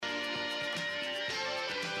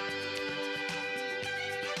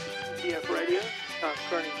WPTF Radio. Tom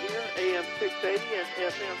Kearney here, AM 680 and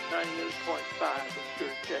FM 98.5. Be sure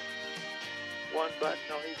to check one button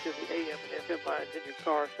on each of the AM and FM lines in your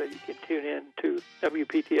car so you can tune in to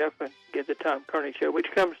WPTF and get the Tom Kearney Show,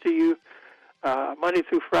 which comes to you Monday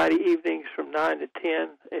through Friday evenings from 9 to 10.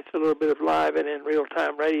 It's a little bit of live and in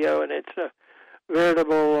real-time radio, and it's a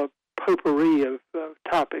veritable potpourri of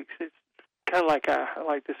topics. It's kind of like I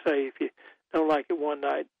like to say, if you don't like it one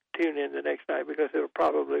night, tune in the next night because it'll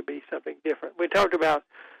probably be something different. We talked about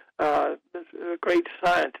a great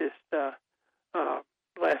scientist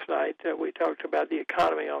last night. We talked about the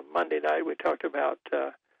economy on Monday night. We talked about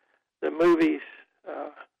the movies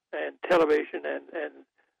and television and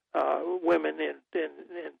women in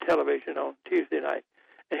television on Tuesday night.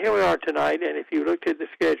 And here we are tonight, and if you looked at the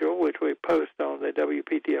schedule, which we post on the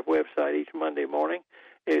WPTF website each Monday morning,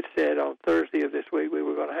 it said on Thursday of this week we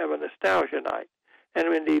were going to have a nostalgia night. And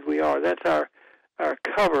indeed we are. That's our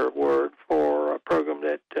cover word for a program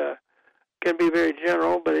that can be very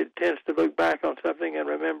general, but it tends to look back on something and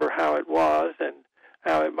remember how it was and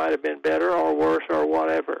how it might have been better or worse or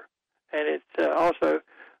whatever. And it's also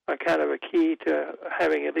a kind of a key to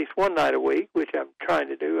having at least one night a week, which I'm trying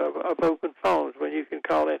to do, of open phones when you can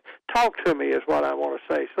call in. Talk to me is what I want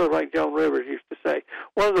to say, sort of like Joan Rivers used to say.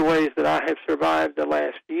 One of the ways that I have survived the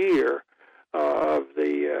last year of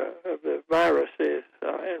the virus is,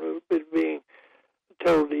 and being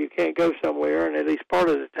told that you can't go somewhere, and at least part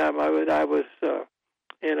of the time I was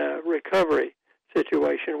in a recovery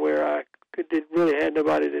situation where I really had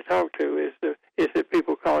nobody to talk to. Is the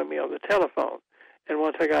people calling me on the telephone, and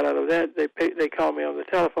once I got out of that, they called me on the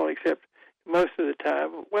telephone. Except most of the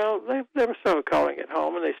time, well, they were some calling at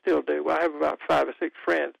home, and they still do. Well, I have about 5 or 6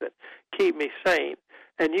 friends that keep me sane,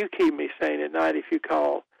 and you keep me sane at night if you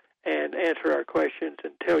call and answer our questions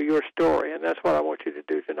and tell your story. And that's what I want you to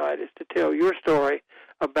do tonight, is to tell your story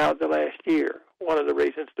about the last year. One of the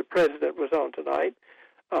reasons the president was on tonight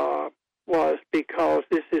was because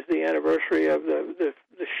this is the anniversary of the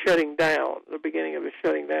shutting down, the beginning of the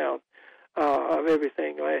shutting down of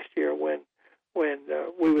everything last year, when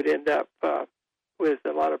we would end up with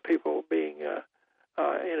a lot of people being in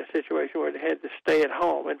a situation where they had to stay at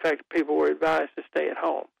home. In fact, people were advised to stay at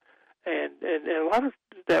home. And a lot of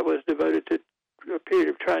that was devoted to a period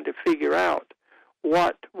of trying to figure out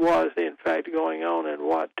what was in fact going on and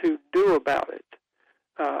what to do about it,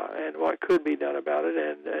 and what could be done about it.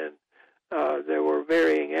 And there were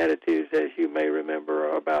varying attitudes, as you may remember,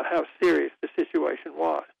 about how serious the situation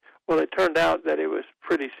was. Well, it turned out that it was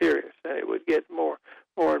pretty serious, and it would get more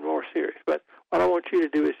and more serious. But what I want you to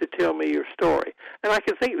do is to tell me your story. And I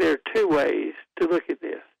can think there are 2 ways to look at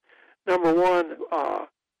this. Number one,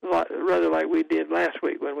 rather like we did last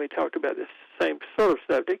week when we talked about this same sort of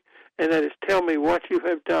subject, and that is tell me what you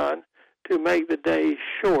have done to make the days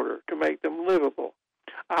shorter, to make them livable.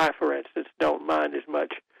 I, for instance, don't mind as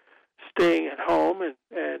much staying at home and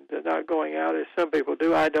not going out as some people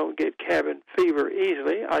do. I don't get cabin fever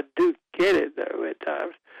easily. I do get it, though, at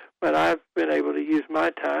times. But I've been able to use my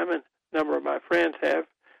time, and a number of my friends have.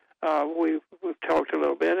 We've talked a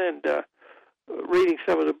little bit, and reading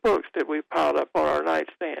some of the books that we piled up on our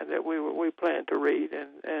nightstand that we plan to read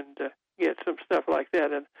and get some stuff like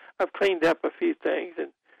that. And I've cleaned up a few things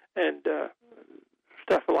and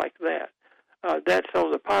stuff like that. That's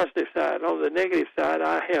on the positive side. On the negative side,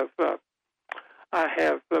 I have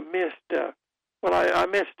missed. I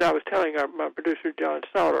missed. I was telling my producer John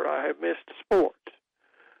Sauter, I have missed sports.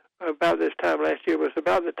 About this time last year was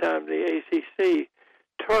about the time the ACC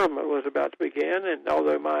tournament was about to begin, and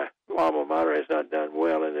although my alma mater has not done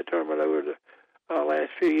well in the tournament over the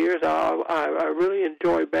last few years, I really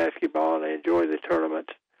enjoy basketball, and I enjoy the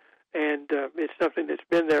tournaments, and it's something that's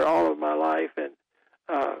been there all of my life, and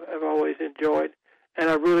I've always enjoyed, and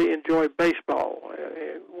I really enjoy baseball.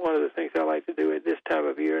 One of the things I like to do at this time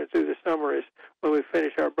of year and through the summer is, when we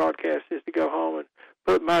finish our broadcast, is to go home and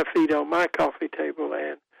put my feet on my coffee table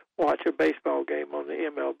and watch a baseball game on the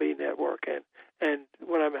MLB network. And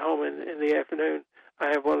when I'm home in the afternoon, I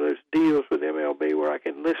have one of those deals with MLB where I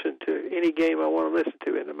can listen to any game I want to listen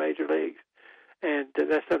to in the major leagues. And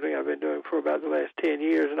that's something I've been doing for about the last 10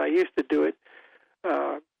 years. And I used to do it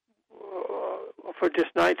for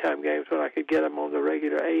just nighttime games when I could get them on the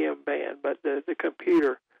regular AM band. But the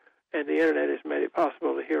computer and the Internet has made it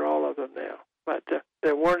possible to hear all of them now. But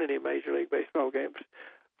there weren't any Major League Baseball games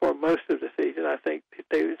for most of the season. I think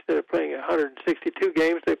instead of playing 162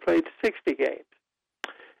 games, they played 60 games.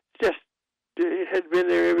 It had been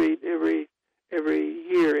there every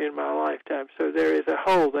year in my lifetime. So there is a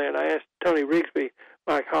hole there. And I asked Tony Rigsby,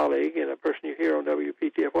 my colleague and a person you hear on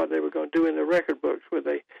WPTF, what they were going to do in the record books. Would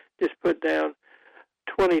they just put down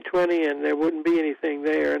 2020, and there wouldn't be anything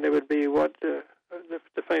there, and there would be what the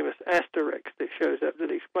famous asterisk that shows up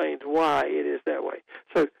that explains why it is that way.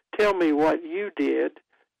 So tell me what you did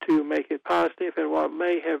to make it positive, and what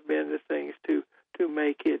may have been the things to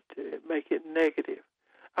make it negative.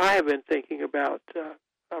 I have been thinking about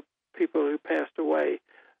people who passed away.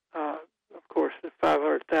 Of course,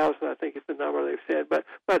 500,000, I think, is the number they've said. But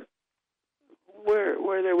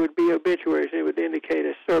where there would be obituaries, it would indicate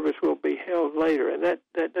a service will be held later, and that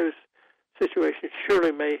those situations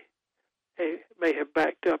surely may have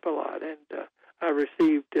backed up a lot. And I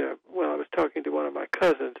received, I was talking to one of my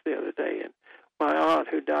cousins the other day, and my aunt,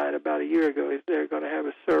 who died about a year ago, they're going to have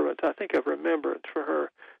a service, I think, of remembrance for her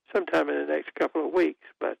sometime in the next couple of weeks.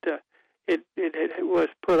 But it was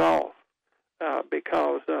put off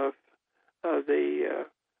because of the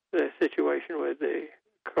situation with the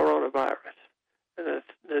coronavirus and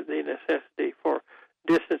the necessity for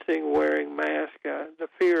distancing, wearing masks, the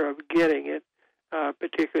fear of getting it,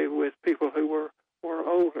 particularly with people who were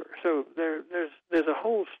older. So there's a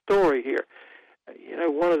whole story here.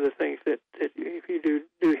 One of the things that if you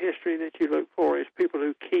do history that you look for is people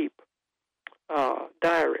who keep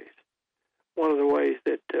diaries. One of the ways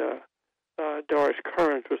that Doris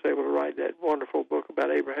Kearns was able to write that wonderful book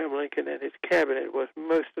about Abraham Lincoln and his cabinet was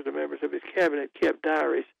most of the members of his cabinet kept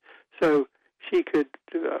diaries, so she could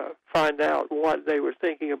find out what they were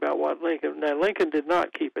thinking about what Lincoln. Now, Lincoln did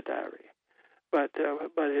not keep a diary, but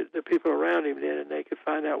the people around him did, and they could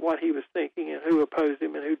find out what he was thinking and who opposed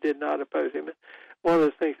him and who did not oppose him. And one of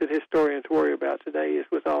the things that historians worry about today is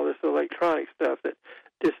with all this electronic stuff that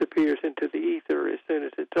disappears into the ether as soon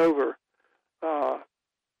as it's over.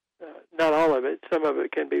 Not all of it. Some of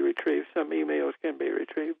it can be retrieved. Some emails can be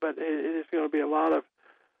retrieved, but it is going to be a lot of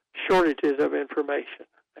shortages of information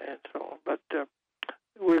and so on. But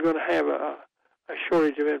we're going to have a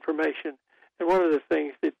shortage of information. And one of the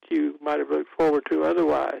things that you might have looked forward to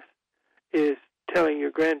otherwise is telling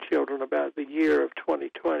your grandchildren about the year of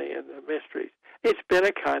 2020 and the mysteries. It's been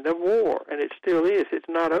a kind of war, and it still is. It's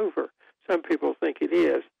not over. Some people think it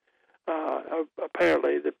is.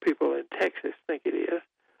 Apparently, the people in Texas think it is.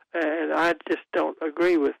 And I just don't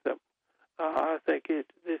agree with them. I think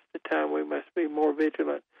it's the time we must be more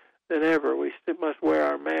vigilant than ever. We must wear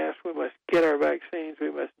our masks. We must get our vaccines.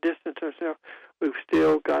 We must distance ourselves. We've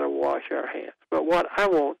still got to wash our hands. But what I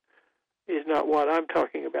want is not what I'm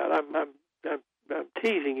talking about. I'm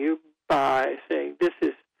teasing you by saying this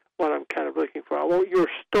is what I'm kind of looking for. I want your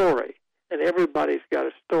story, and everybody's got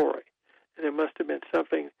a story. And there must have been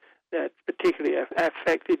something that particularly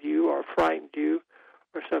affected you or frightened you,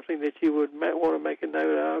 or something that you would want to make a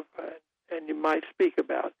note of and you might speak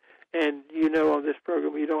about. And on this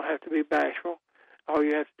program you don't have to be bashful. All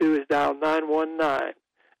you have to do is dial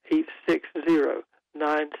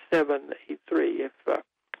 919-860-9783.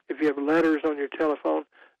 If you have letters on your telephone,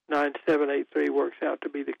 9783 works out to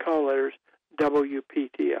be the call letters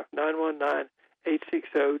WPTF,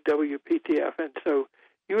 919-860-WPTF. And so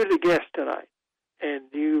you are the guest tonight,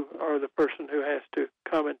 and you are the person who has to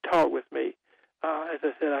come and talk with me. As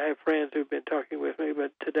I said, I have friends who've been talking with me,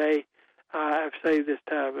 but today I've saved this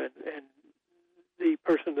time, and the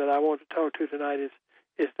person that I want to talk to tonight is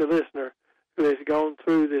the listener who has gone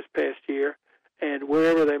through this past year, and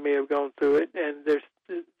wherever they may have gone through it, and there's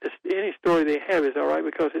any story they have is all right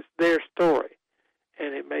because it's their story,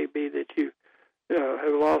 and it may be that you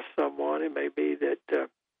have lost someone. It may be that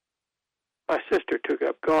my sister took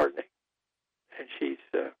up gardening, and she's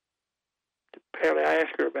apparently, I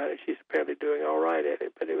asked her about it. She's apparently doing all right at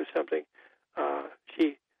it, but it was something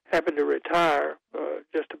she happened to retire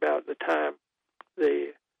just about the time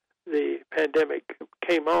the pandemic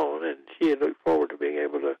came on, and she had looked forward to being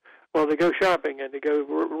able to go shopping and to go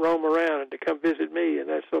roam around and to come visit me and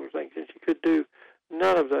that sort of thing. And she could do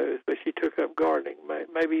none of those, but she took up gardening.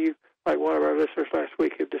 Maybe you, like one of our listeners last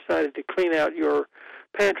week, have decided to clean out your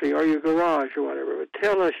pantry or your garage or whatever. But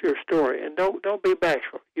tell us your story, and don't be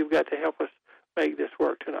bashful. You've got to help us make this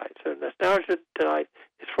work tonight. So Nostalgia tonight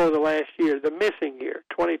is for the last year, the missing year,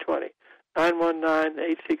 2020.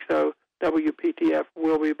 919-860-WPTF.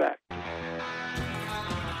 We'll be back.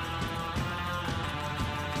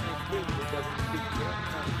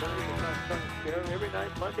 Every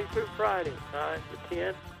night, Monday through Friday, 9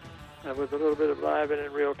 to 10, with a little bit of live and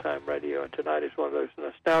in real-time radio. And tonight is one of those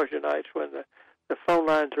nostalgia nights when the phone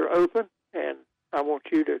lines are open, and I want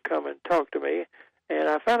you to come and talk to me. And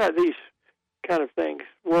I found out these kind of things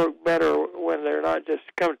work better when they're not just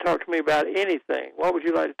come talk to me about anything. What would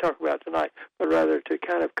you like to talk about tonight? But rather to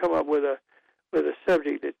kind of come up with a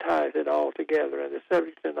subject that ties it all together. And the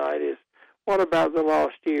subject tonight is, what about the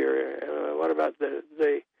lost year? What about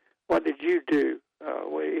what did you do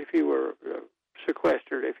if you were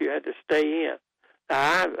sequestered, if you had to stay in.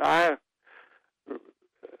 Now, I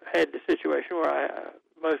had the situation where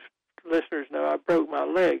most listeners know I broke my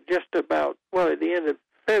leg just about, at the end of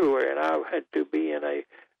February, and I had to be in a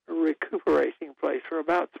recuperating place for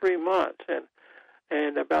about 3 months.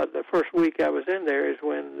 And about the first week I was in there is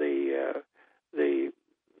when the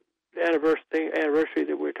anniversary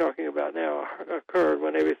that we're talking about now occurred,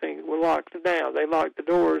 when everything was locked down. They locked the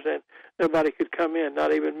doors and nobody could come in,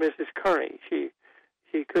 not even Mrs. Kearney. She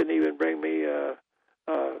couldn't even bring me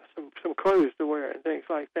some clothes to wear and things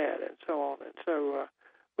like that, and so on. And so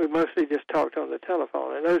we mostly just talked on the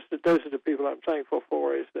telephone. And those are the people I'm thankful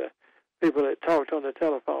for, is the people that talked on the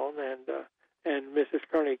telephone, and Mrs.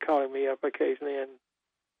 Kearney calling me up occasionally and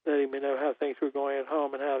letting me know how things were going at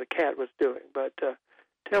home and how the cat was doing. But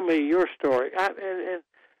tell me your story. And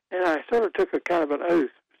I sort of took a kind of an oath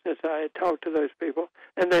since I had talked to those people.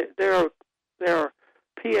 And there are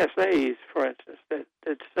PSAs, for instance,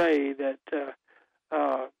 that say that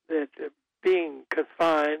being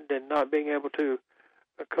confined and not being able to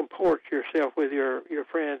comport yourself with your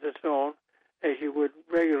friends and so on, as you would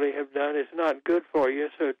regularly have done, is not good for you.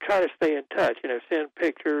 So try to stay in touch. Send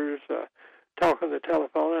pictures, talk on the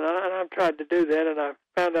telephone, and I've tried to do that, and I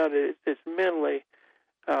found out it's mentally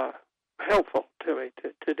helpful to me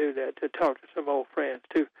to do that, to talk to some old friends,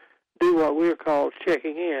 to do what we're called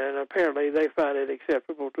checking in, and apparently they find it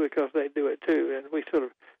acceptable because they do it too, and we sort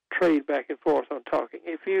of trade back and forth on talking.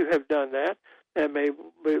 If you have done that, that may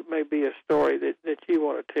be a story that you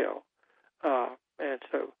want to tell. And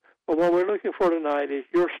so, well, what we're looking for tonight is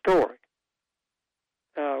your story.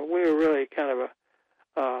 We're really kind of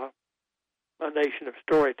a nation of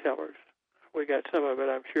storytellers. We got some of it,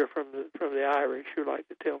 I'm sure, from the Irish who like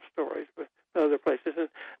to tell stories, but other places. And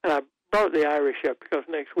I brought the Irish up because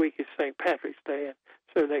next week is St. Patrick's Day, and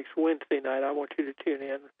so next Wednesday night I want you to tune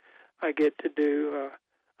in. I get to do,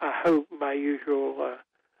 I hope, my usual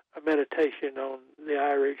meditation on the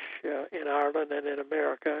Irish in Ireland and in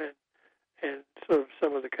America, and sort of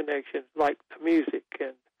some of the connections, like the music,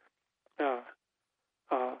 and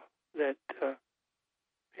that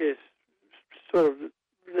is sort of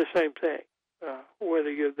the same thing,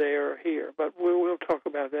 whether you're there or here. But we'll talk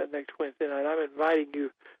about that next Wednesday night. I'm inviting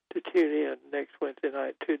you to tune in next Wednesday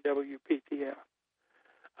night to WPTF.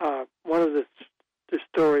 One of the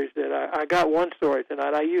stories that I got one story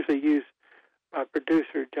tonight. I usually use my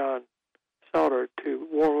producer, John Salter, to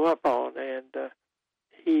warm up on, and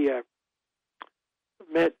he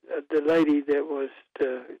met the lady that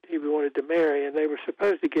he wanted to marry, and they were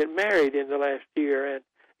supposed to get married in the last year, and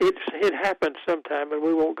it happened sometime, and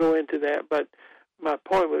we won't go into that, but my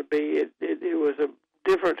point would be it was a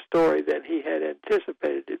different story than he had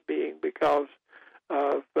anticipated it being because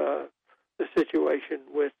of the situation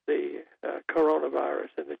with the coronavirus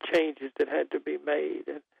and the changes that had to be made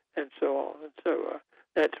and so on. And so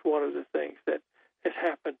that's one of the things that has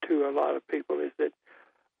happened to a lot of people, is that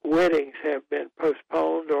weddings have been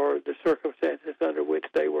postponed, or the circumstances under which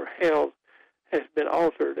they were held has been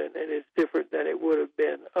altered, and it's different than it would have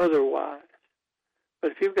been otherwise.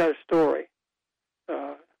 But if you've got a story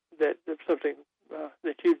that of something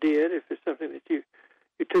that you did, if it's something that you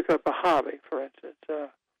took up a hobby, for instance,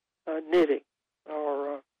 knitting,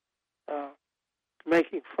 or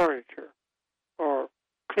making furniture, or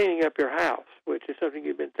cleaning up your house, which is something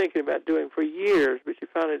you've been thinking about doing for years, but you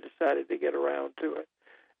finally decided to get around to it.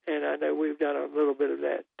 And I know we've done a little bit of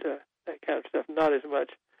that kind of stuff, not as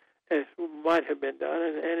much as might have been done,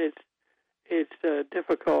 and it's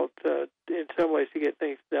difficult in some ways to get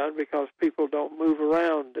things done because people don't move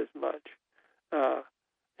around as much,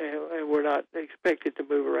 and we're not expected to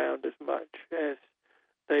move around as much as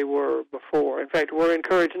they were before. In fact, we're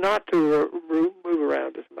encouraged not to move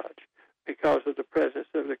around as much because of the presence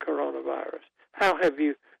of the coronavirus. How have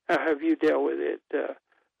you dealt with it?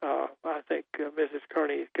 I think Mrs.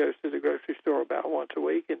 Kearney goes to the grocery store about once a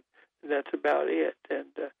week, and that's about it.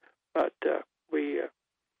 And but we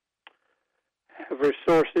have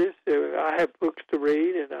resources. I have books to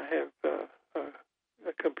read, and I have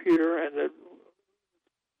a computer. And the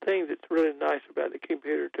thing that's really nice about the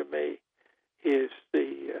computer to me is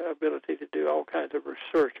the ability to do all kinds of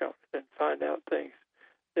research on it and find out things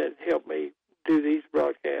that help me do these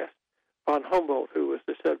broadcasts. Von Humboldt, who was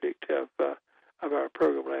the subject of our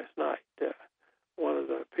program last night, one of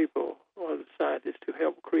the scientists who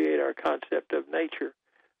helped create our concept of nature.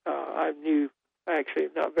 I knew actually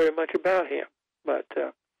not very much about him, but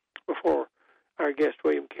before our guest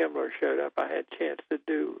William Kemmler showed up, I had a chance to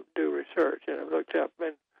do research, and I looked up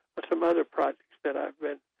and some other projects that I've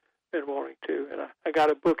been wanting to. And I got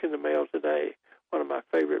a book in the mail today. One of my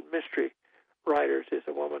favorite mystery writers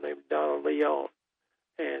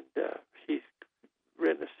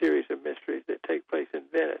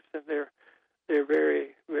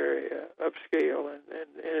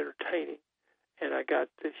entertaining. And I got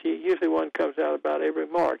usually one comes out about every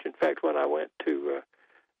March. In fact, when I went to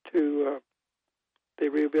the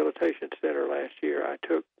rehabilitation center last year, I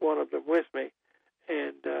took one of them with me,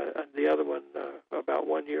 and the other one about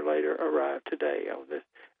 1 year later arrived today on this.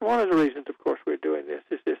 And one of the reasons, of course, we're doing this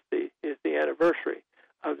is the anniversary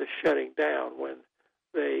of the shutting down, when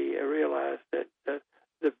they realized that the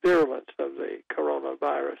virulence of the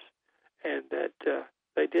coronavirus, and that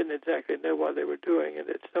they didn't exactly know what they were doing, and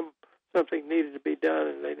that something needed to be done,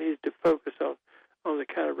 and they needed to focus on the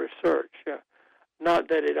kind of research. Not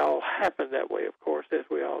that it all happened that way, of course, as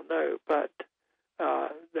we all know, but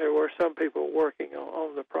there were some people working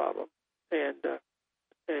on the problem, and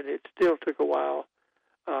it still took a while,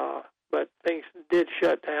 but things did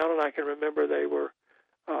shut down, and I can remember they were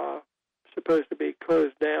supposed to be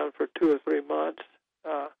closed down for 2 or 3 months.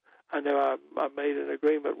 I know I made an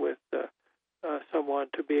agreement with someone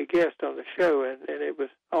to be a guest on the show, and it was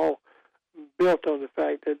all built on the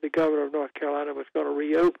fact that the governor of North Carolina was going to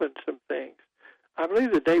reopen some things. I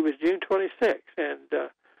believe the date was June 26th, and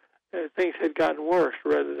things had gotten worse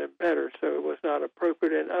rather than better, so it was not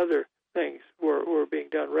appropriate, and other things were being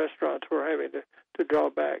done. Restaurants were having to draw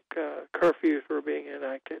back, curfews were being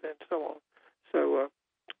enacted, and so on. So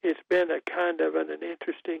it's been a kind of an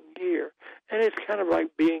interesting year, and it's kind of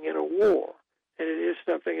like being in a war, and it is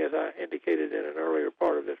something, as I indicated in an earlier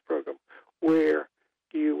part of this program, where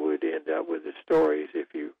you would end up with the stories,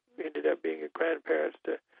 if you ended up being a grandparent,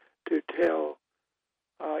 to tell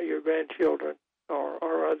your grandchildren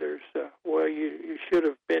or others, well, you should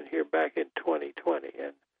have been here back in 2020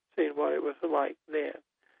 and seen what it was like then.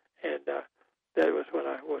 And that was when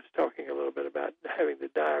I was talking a little bit about having the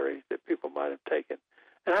diaries that people might have taken.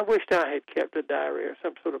 And I wished I had kept a diary or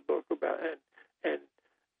some sort of book about it and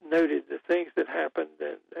noted the things that happened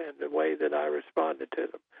and the way that I responded to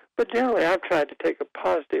them. But generally, I've tried to take a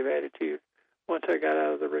positive attitude once I got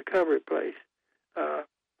out of the recovery place.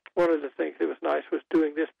 One of the things that was nice was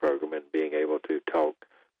doing this program and being able to talk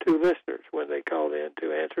to listeners when they called in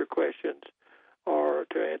to answer questions or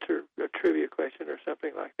to answer a trivia question or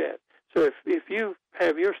something like that. So if you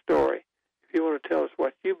have your story, if you want to tell us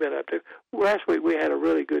what you've been up to. Last week we had a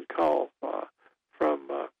really good call from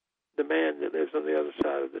the man that lives on the other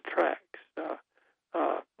side of the tracks,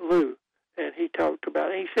 Lou, and he talked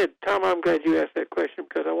about, he said, Tom, I'm glad you asked that question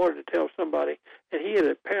because I wanted to tell somebody, and he had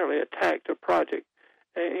apparently attacked a project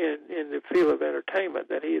in the field of entertainment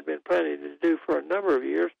that he had been planning to do for a number of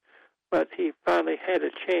years, but he finally had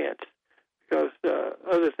a chance because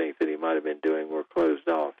other things that he might have been doing were closed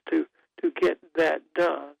off to get that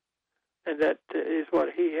done. And that is what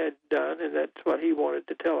he had done, and that's what he wanted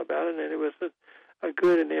to tell about it, and it was a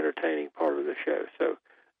good and entertaining part of the show. So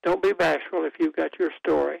don't be bashful. If you've got your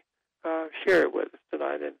story, share it with us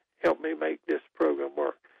tonight and help me make this program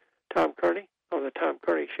work. Tom Kearney on the Tom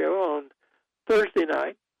Kearney Show on Thursday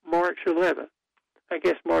night, March 11th. I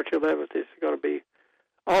guess March 11th is going to be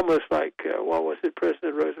almost like, what was it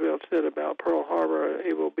President Roosevelt said about Pearl Harbor?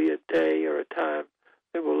 It will be a day or a time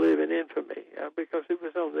that will live in infamy, because it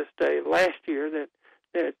was on this day last year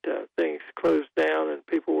that things closed down and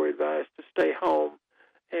people were advised to stay home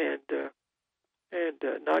and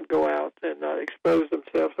not go out and not expose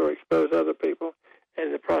themselves or expose other people, and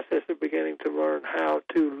in the process of beginning to learn how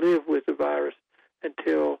to live with the virus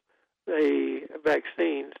until the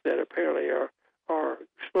vaccines that apparently are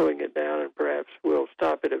slowing it down and perhaps will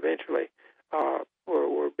stop it eventually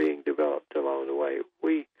were being developed along the way.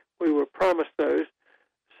 We were promised those.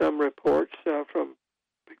 Some reports from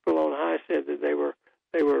people on high said that they were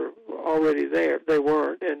already there. They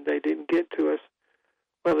weren't, and they didn't get to us.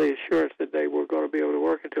 Well, the assurance that they were going to be able to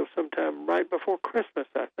work until sometime right before Christmas,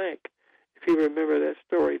 I think. If you remember that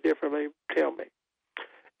story differently, tell me.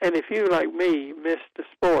 And if you, like me, missed the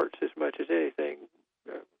sports as much as anything,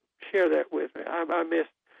 share that with me. I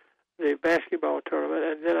missed the basketball tournament,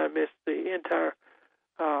 and then I missed the entire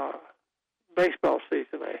baseball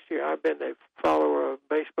season last year. I've been a follower of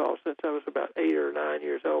baseball since I was about 8 or 9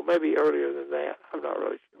 years old, maybe earlier than that. I'm not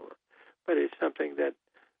really sure, but it's something that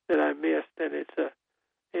I missed, and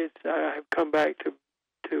I have come back to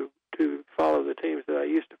follow the teams that I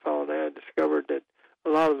used to follow now, and discovered that a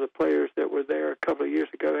lot of the players that were there a couple of years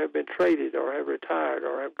ago have been traded or have retired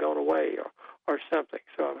or have gone away or something.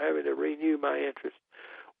 So I'm having to renew my interest.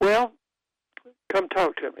 Well, come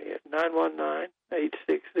talk to me at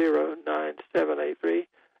 919-860-9783,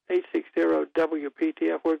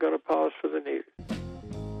 860-WPTF. We're going to pause for the news.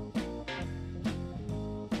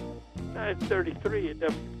 9:33 at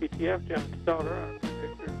WPTF. John Stalter, our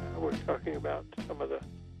producer. We're talking about some of the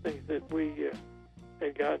things that we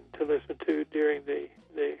had gotten to listen to during the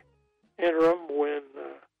interim when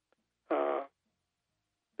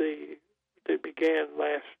began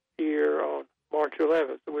last year on March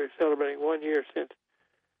 11th. We're celebrating 1 year since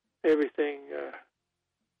everything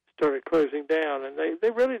started closing down, and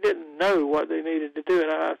they really didn't know what they needed to do.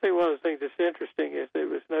 And I think one of the things that's interesting is that it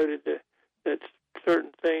was noted that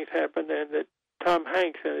certain things happened, and that Tom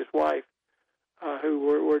Hanks and his wife, who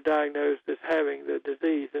were diagnosed as having the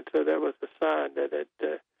disease, and so that was a sign that it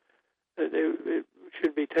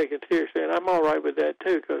should be taken seriously. And I'm all right with that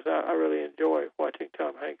too, because I really enjoy watching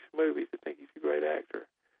Tom Hanks movies. I think he's a great actor,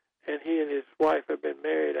 and he and his wife have been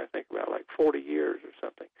married, I think, about like 40 years or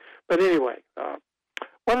something. But anyway,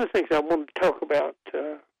 one of the things I wanted to talk about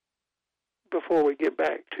before we get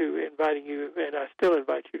back to inviting you, and I still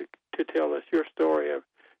invite you to tell us your story of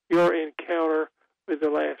your encounter with the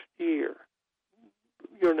last year,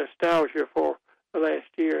 your nostalgia for the last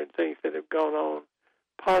year and things that have gone on,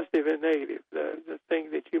 positive and negative, the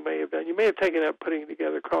things that you may have done. You may have taken up putting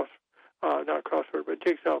together not crossword, but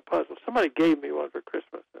jigsaw puzzles. Somebody gave me one for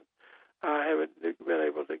Christmas, and I haven't been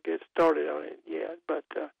able to get started on it yet, but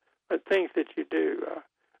things that you do,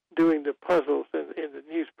 doing the puzzles in the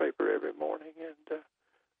newspaper every morning, and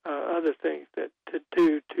other things that to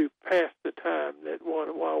do to pass the time that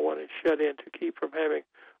while one is shut in, to keep from having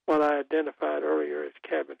what I identified earlier as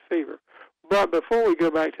cabin fever. But before we go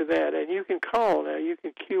back to that, and you can call now, you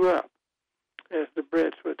can queue up, as the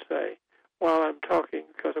Brits would say, while I'm talking,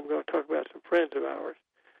 because I'm going to talk about some friends of ours.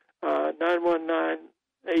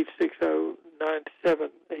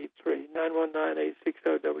 919-860-9783,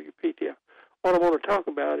 919-860-WPTF. What I want to talk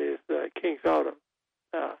about is King's Auto,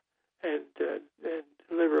 and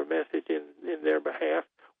deliver a message in their behalf.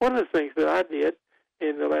 One of the things that I did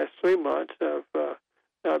in the last 3 months of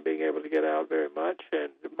not being able to get out very much,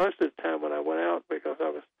 and most of the time when I went out, because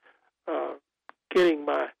I was getting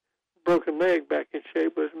my broken leg back in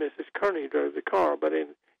shape, was Mrs. Kearney drove the car. But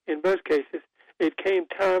in both cases, it came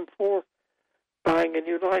time for buying a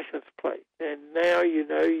new license plate. And now you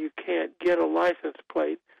know you can't get a license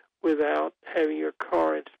plate without having your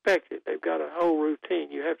car inspected. They've got a whole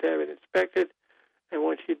routine. You have to have it inspected, and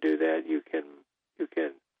once you do that, you can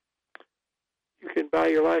buy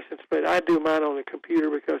your license plate. I do mine on the computer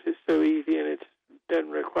because it's so easy, and it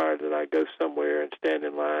doesn't require that I go somewhere and stand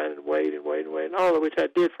in line and wait, and all of which I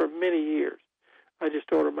did for many years. I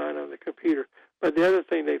just order mine on the computer. But the other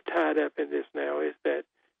thing they've tied up in this now is that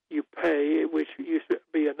you pay, which used to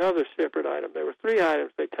be another separate item. There were 3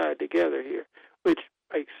 items they tied together here, which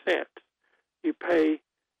makes sense. You pay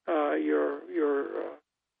your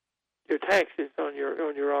taxes on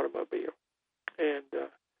your automobile, and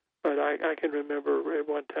but I can remember at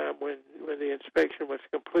one time when the inspection was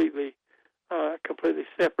completely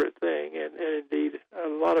separate thing, and indeed a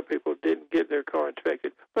lot of people didn't get their car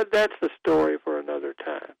inspected. But that's the story for another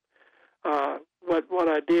time. What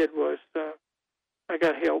I did was I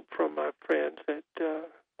got help from my friends at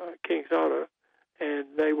King's Auto,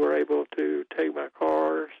 and they were able to take my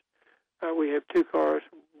cars. We have 2 cars,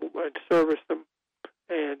 and service them,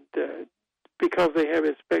 and because they have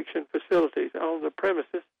inspection facilities on the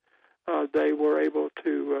premises, they were able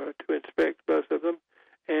to inspect both of them.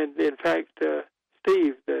 And in fact,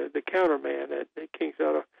 Steve, the counterman at King's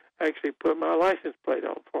Auto, actually put my license plate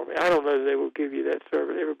on for me. I don't know that they will give you that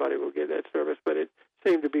service. Everybody will get that service, but it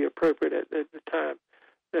seemed to be appropriate at the time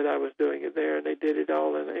that I was doing it there, and they did it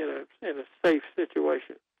all in a safe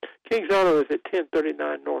situation. King's Auto is at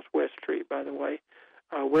 1039 North West Street, by the way.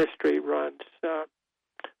 West Street runs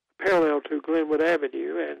parallel to Glenwood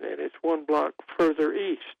Avenue, and it's 1 block further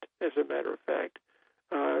east, as a matter of fact.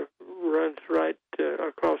 Runs right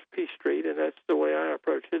across P Street, and that's the way I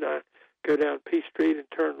approach it. I go down P Street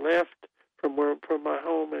and turn left from my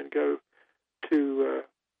home and go to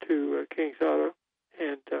King's Auto,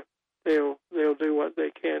 and they'll do what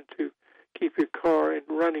they can to keep your car in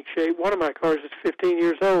running shape. One of my cars is 15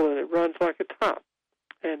 years old, and it runs like a top.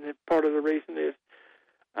 And part of the reason is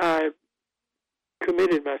I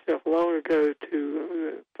committed myself long ago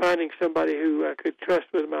to finding somebody who I could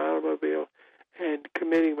trust with my automobile, and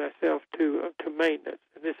committing myself to maintenance.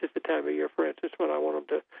 And this is the time of year, for instance, when I want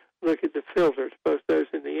them to look at the filters, both those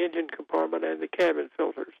in the engine compartment and the cabin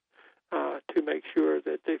filters, to make sure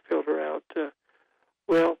that they filter out.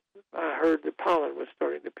 Well, I heard the pollen was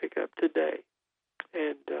starting to pick up today.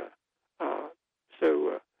 And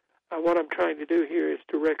so what I'm trying to do here is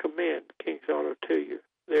to recommend King's Auto to you.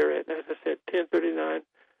 They're at, as I said, 1039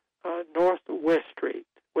 North West Street.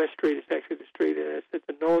 West Street is actually the street, and it's at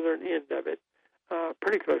the northern end of it,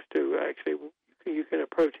 pretty close to, actually, you can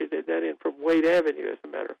approach it at that end from Wade Avenue, as a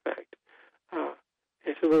matter of fact.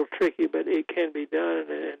 It's a little tricky, but it can be done,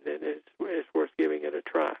 and it's worth giving it a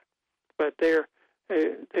try. But they're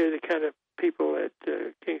the kind of people at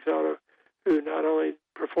King's Auto who not only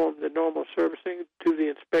perform the normal servicing, do the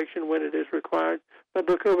inspection when it is required, but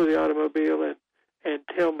look over the automobile and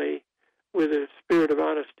tell me with a spirit of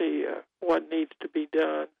honesty what needs to be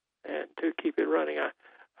done and to keep it running.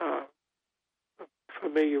 I'm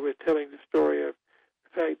familiar with telling the story of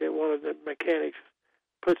the fact that one of the mechanics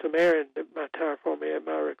put some air in my tire for me at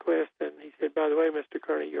my request, and he said, by the way, Mr.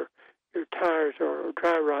 Kearney, your tires are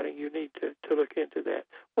dry rotting. You need to look into that.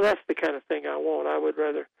 Well, that's the kind of thing I want. I would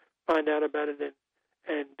rather find out about it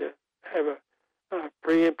and have a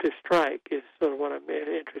preemptive strike is sort of what I'm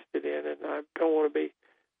interested in, and I don't want to be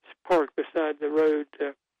parked beside the road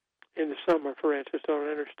in the summer, for instance, on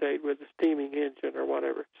an interstate with a steaming engine or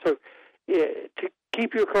whatever. So to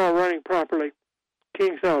keep your car running properly,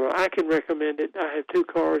 King's Auto, I can recommend it. I have 2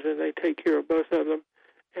 cars, and they take care of both of them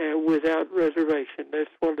without reservation. That's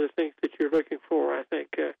one of the things that you're looking for, I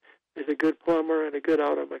think, is a good plumber and a good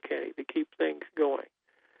auto mechanic to keep things going.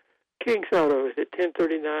 King's Auto is at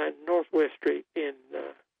 1039 Northwest Street in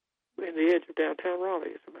the edge of downtown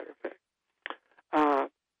Raleigh, as a matter of fact.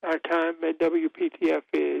 Our time at WPTF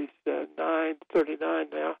is 9:39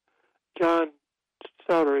 now. John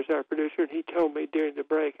Sauter is our producer, and he told me during the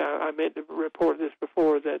break, I meant to report this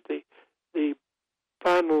before, that the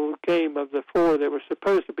final game of the 4 that were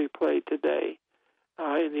supposed to be played today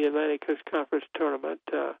in the Atlantic Coast Conference tournament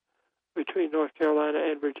between North Carolina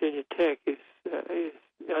and Virginia Tech is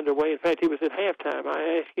underway. In fact, he was at halftime.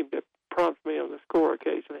 I asked him to prompt me on the score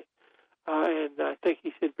occasionally, and I think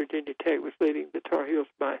he said Virginia Tech was leading the Tar Heels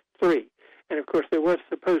by 3. And, of course, there was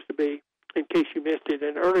supposed to be, in case you missed it,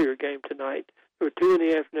 an earlier game tonight. There were 2 in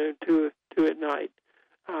the afternoon, 2 at night,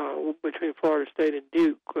 between Florida State and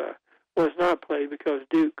Duke. Was not played because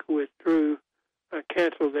Duke withdrew,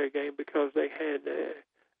 canceled their game because they had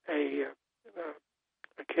a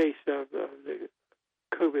case of the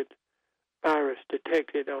COVID virus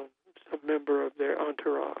detected on some member of their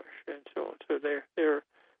entourage and so on. So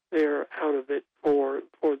they're out of it for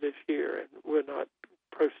this year and will not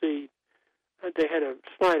proceed. They had a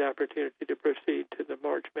slight opportunity to proceed to the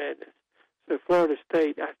March Madness. So Florida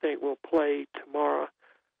State, I think, will play tomorrow.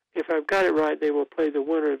 If I've got it right, they will play the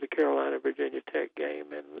winner of the Carolina-Virginia Tech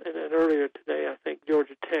game. And then earlier today, I think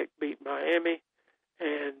Georgia Tech beat Miami,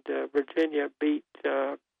 and Virginia beat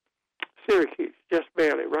Syracuse, just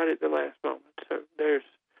barely, right at the last moment. So there's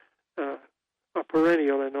a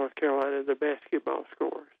perennial in North Carolina, the basketball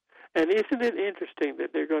scorers. And isn't it interesting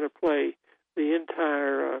that they're going to play the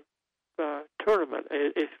entire tournament,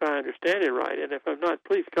 if I understand it right? And if I'm not,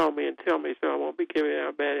 please call me and tell me so I won't be giving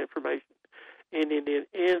out bad information. In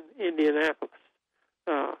Indianapolis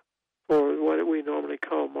for what we normally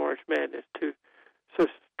call March Madness. So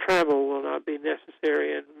travel will not be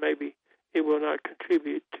necessary, and maybe it will not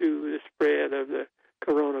contribute to the spread of the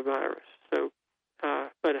coronavirus. So,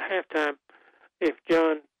 but at halftime, if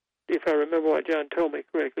I remember what John told me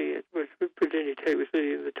correctly, it was Virginia Tech was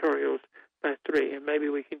leading the Tar Heels by 3, and maybe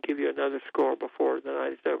we can give you another score before the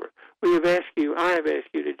night is over. I have asked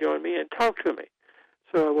you to join me and talk to me.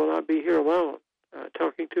 So I will not be here alone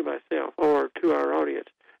talking to myself or to our audience,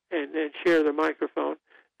 and share the microphone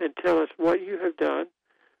and tell us what you have done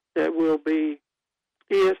that will be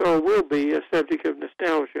a subject of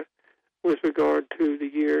nostalgia with regard to the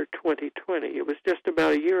year 2020. It was just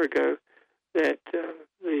about a year ago that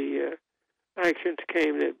the actions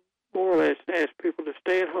came that more or less asked people to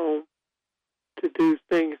stay at home, to do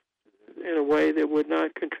things in a way that would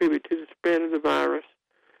not contribute to the spread of the virus.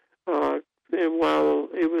 And while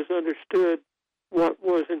it was understood what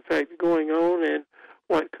was in fact going on and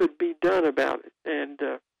what could be done about it, and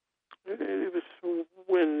it was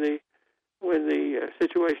when the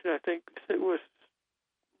situation, I think, it was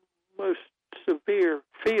most severe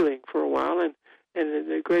feeling for a while, and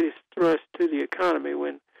the greatest thrust to the economy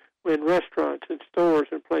when restaurants and stores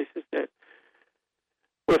and places that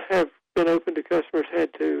would have been open to customers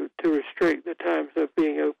had to restrict the times of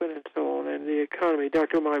being open and so on. And the economy,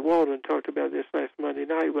 Dr. Mike Walden talked about this last Monday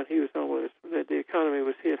night when he was on with us, that the economy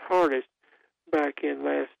was hit hardest back in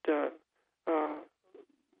last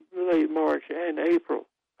late March and April,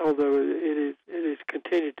 although it is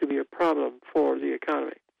continued to be a problem for the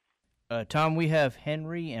economy. Tom, we have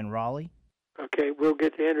Henry and Raleigh. Okay, we'll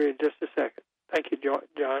get to Henry in just a second. Thank you,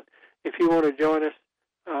 John. If you want to join us,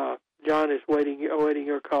 John is awaiting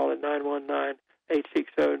your call at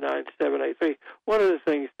 919-860-9783. One of the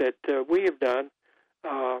things that we have done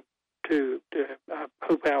to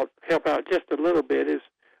help out just a little bit is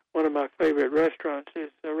one of my favorite restaurants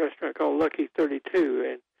is a restaurant called Lucky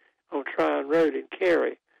 32 on Tryon Road in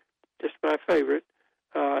Cary. Just my favorite.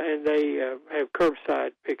 And they have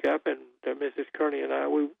curbside pickup, and Mrs. Kearney and I,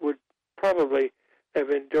 we would probably have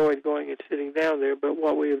enjoyed going and sitting down there. But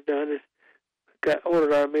what we have done is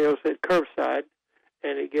ordered our meals at curbside,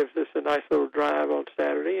 and it gives us a nice little drive on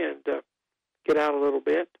Saturday and get out a little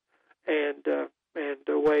bit and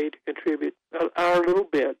a way to contribute our little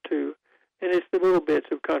bit to, and it's the little bits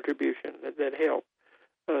of contribution that help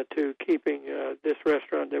to keeping this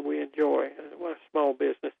restaurant that we enjoy, a small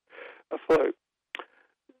business, afloat.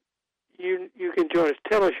 You can join us.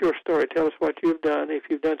 Tell us your story. Tell us what you've done. If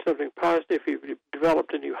you've done something positive, if you've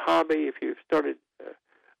developed a new hobby, if you've started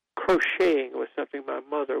crocheting was something my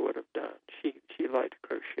mother would have done. She liked to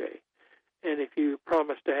crochet. And if you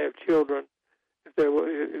promised to have children, there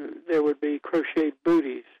would be crocheted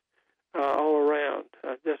booties all around.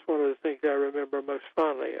 That's one of the things I remember most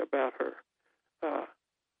fondly about her.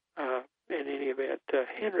 In any event,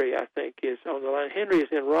 Henry, I think, is on the line. Henry is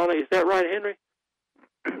in Raleigh. Is that right, Henry?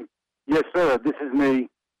 Yes, sir. This is me.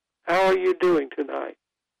 How are you doing tonight?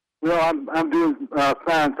 Well, I'm doing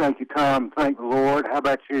fine, thank you, Tom. Thank the Lord. How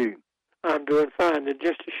about you? I'm doing fine. And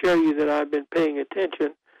just to show you that I've been paying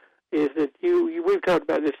attention, is that we've talked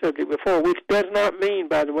about this subject before, which does not mean,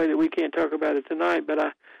 by the way, that we can't talk about it tonight. But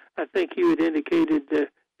I think you had indicated that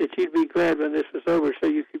you'd be glad when this was over, so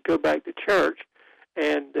you could go back to church.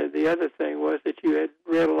 And the other thing was that you had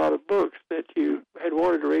read a lot of books that you had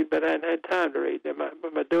wanted to read, but hadn't had time to read. Am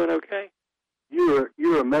I doing okay? You're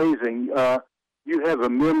amazing. You have a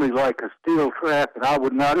memory like a steel trap, and I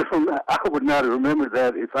would not have remembered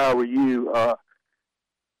that if I were you.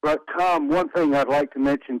 But Tom, one thing I'd like to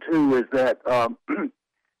mention too is that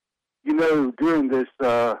during this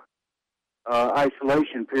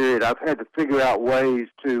isolation period, I've had to figure out ways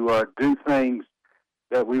to do things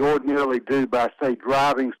that we ordinarily do by, say,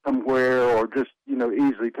 driving somewhere or just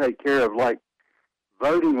easily take care of, like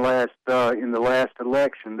voting in the last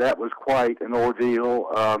election. That was quite an ordeal.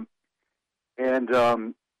 And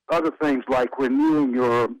other things like renewing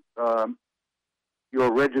your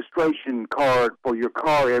registration card for your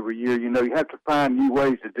car every year. You have to find new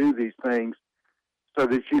ways to do these things so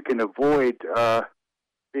that you can avoid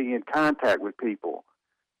being in contact with people.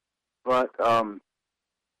 But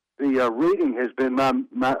the reading has been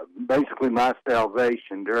basically my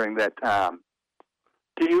salvation during that time.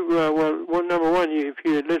 Do you? Well, number one, if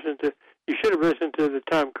you had listened to, you should have listened to the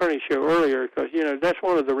Tom Kearney show earlier, because that's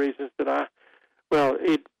one of the reasons that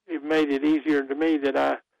it made it easier to me that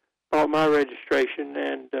I bought my registration,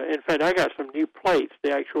 and in fact, I got some new plates,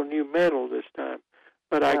 the actual new metal this time,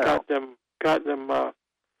 but I got them.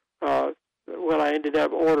 I ended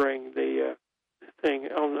up ordering the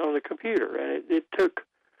thing on the computer, and it took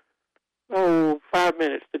 5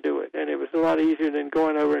 minutes to do it, and it was a lot easier than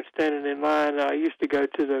going over and standing in line. I used to go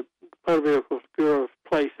to the Motor Vehicles Bureau's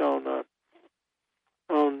place on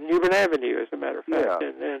Newbern Avenue, as a matter of fact,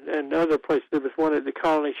 and other places. There was one at the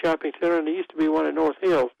Colony Shopping Center, and there used to be one at North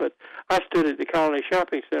Hills, but I stood at the Colony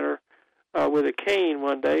Shopping Center with a cane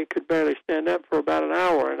one day, could barely stand up for about an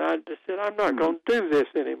hour, and I just said, I'm not going to do this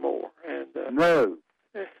anymore. And No,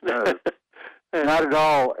 not at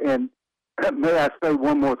all. And may I say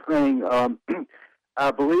one more thing?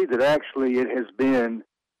 I believe that actually it has been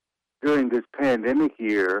during this pandemic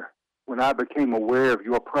year when I became aware of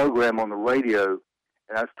your program on the radio,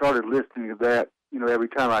 and I started listening to that, every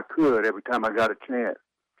time I could, every time I got a chance.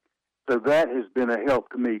 So that has been a help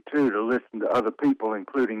to me, too, to listen to other people,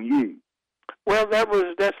 including you. Well, that's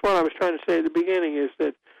what I was trying to say at the beginning, is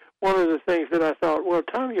that one of the things that I thought, well,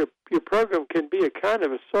 Tom, your program can be a kind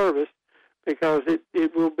of a service, because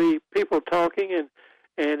it will be people talking,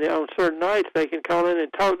 and on certain nights they can call in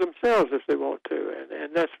and talk themselves if they want to,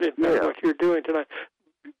 and that's in fact what you're doing tonight.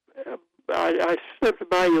 I slipped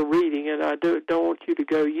by your reading, and I don't want you to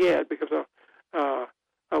go yet, because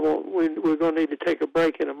we're going to need to take a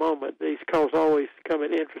break in a moment. These calls always come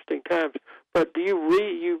at interesting times. But do you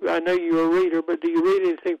read? I know you're a reader, but do you read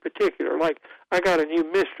anything particular? Like, I got a new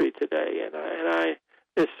mystery today, and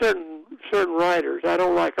there's certain writers. I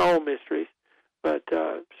don't like all mysteries, but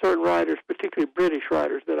certain writers, particularly British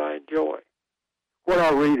writers, that I enjoy. What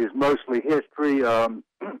I read is mostly history,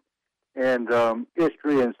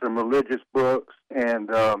 history and some religious books, and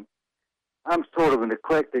I'm sort of an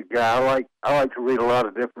eclectic guy. I like to read a lot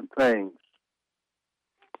of different things.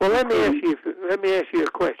 Well, let me ask you a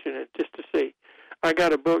question just to see. I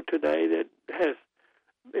got a book today that has.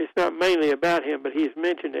 It's not mainly about him, but he's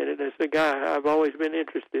mentioned in it as a guy I've always been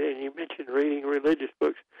interested in. You mentioned reading religious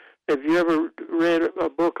books. Have you ever read a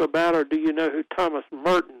book about, or do you know who Thomas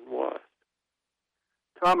Merton was?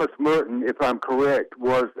 Thomas Merton, if I'm correct,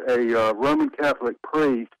 was a Roman Catholic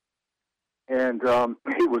priest, and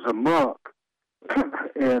he was a monk.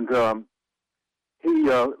 And he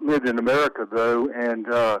lived in America, though, and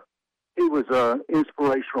he was an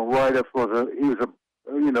inspirational writer for he was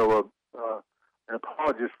an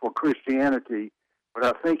apologist for Christianity, but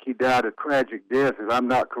I think he died a tragic death. If I'm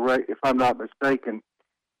not mistaken,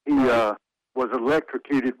 he was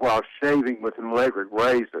electrocuted while shaving with an electric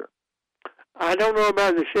razor. I don't know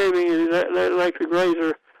about the shaving electric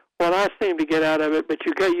razor. What I seem to get out of it, but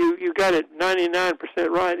you got it 99%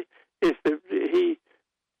 right. Is he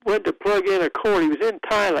went to plug in a cord. He was in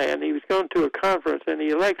Thailand. He was going to a conference, and he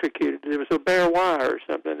electrocuted. There was a bare wire or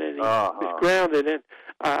something, and he was grounded. And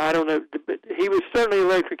I don't know, but he was certainly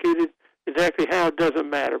electrocuted. Exactly how it doesn't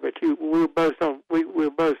matter. But we're both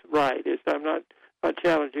right. I'm not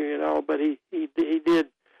challenging you at all. But he did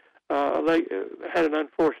had an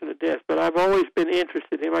unfortunate death. But I've always been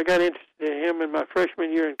interested in him. I got interested in him in my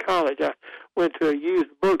freshman year in college. I went to a used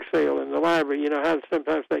book sale in the library. You know how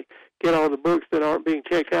sometimes they get all the books that aren't being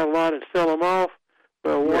checked out a lot and sell them off?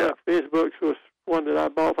 Well, one of his books was one that I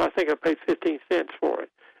bought. I think I paid 15 cents for it.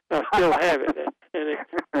 And I still have it. And it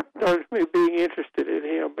started me being interested in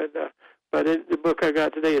him. But the book I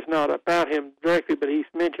got today is not about him directly, but he's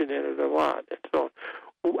mentioned in it a lot. And so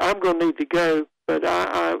I'm going to need to go. But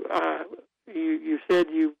you said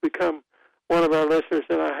you've become one of our listeners,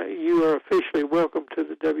 and you are officially welcome to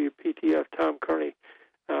the WPTF Tom Kearney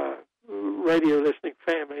radio listening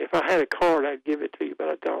family. If I had a card, I'd give it to you, but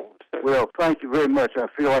I don't. So. Well, thank you very much. I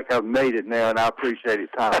feel like I've made it now, and I appreciate it,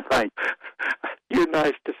 Tom. Thank you. You're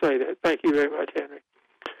nice to say that. Thank you very much, Henry.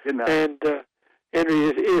 Good night. And Henry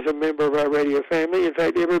is a member of our radio family. In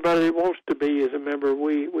fact, everybody that wants to be is a member.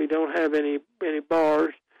 We don't have any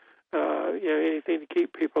bars, anything to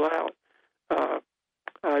keep people out.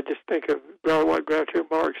 I just think of what Groucho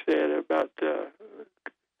Marx said about.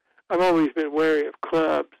 I've always been wary of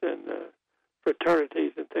clubs and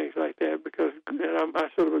fraternities and things like that because I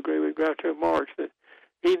sort of agree with Groucho Marx that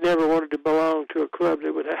he never wanted to belong to a club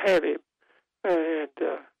that would have him, and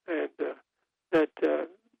that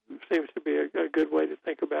seems to be a good way to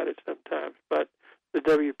think about it sometimes. But the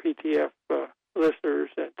WPTF listeners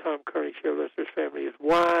and Tom Kearney Show listeners family is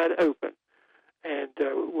wide open, and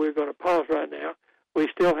we're going to pause right now. We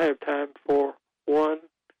still have time for one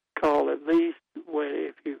call at least.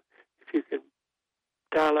 If you can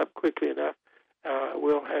dial up quickly enough,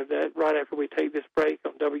 we'll have that right after we take this break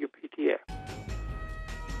on WPTF.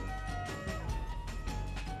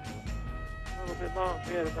 A little bit long.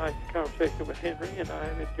 We had a nice conversation with Henry, and I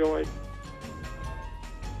have enjoyed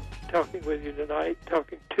talking with you tonight,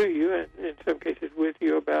 talking to you, and in some cases with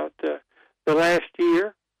you about the last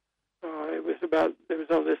year. It was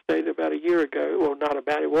on this date about a year ago. Well, not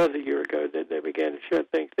about, it was a year ago that they began to shut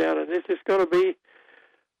things down. And this is going to be,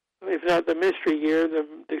 if not the mystery year, the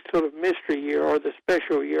sort of mystery year or the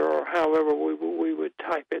special year or however we would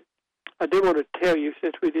type it. I do want to tell you,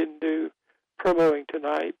 since we didn't do promoting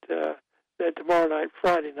tonight, that tomorrow night,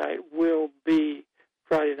 Friday night, will be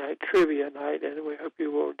Friday night trivia night, and we hope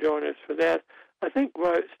you will join us for that. I think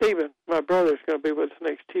Stephen, my brother, is going to be with us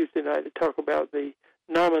next Tuesday night to talk about the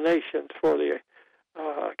nominations for the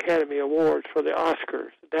Academy Awards for the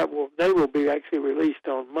Oscars. They will be actually released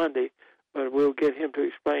on Monday, but we'll get him to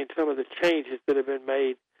explain some of the changes that have been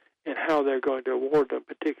made and how they're going to award them,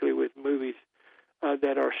 particularly with movies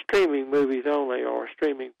that are streaming movies only or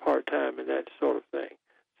streaming part-time and that sort of thing.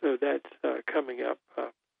 So that's coming up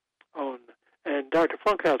on. And Dr.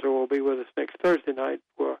 Funkhauser will be with us next Thursday night,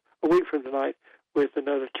 or a week from tonight, with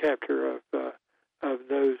another chapter of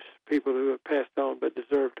those people who have passed on but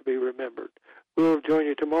deserve to be remembered. We'll join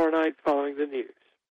you tomorrow night following the news.